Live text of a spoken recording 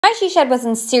My she shed was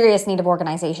in serious need of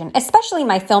organization, especially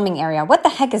my filming area. What the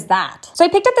heck is that? So I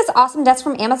picked up this awesome desk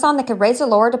from Amazon that could raise or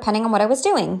lower depending on what I was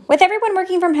doing. With everyone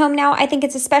working from home now, I think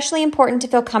it's especially important to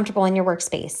feel comfortable in your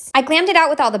workspace. I glammed it out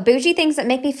with all the bougie things that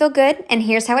make me feel good, and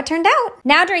here's how it turned out.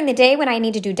 Now during the day when I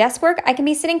need to do desk work, I can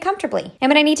be sitting comfortably. And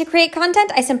when I need to create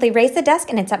content, I simply raise the desk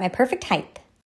and it's at my perfect height.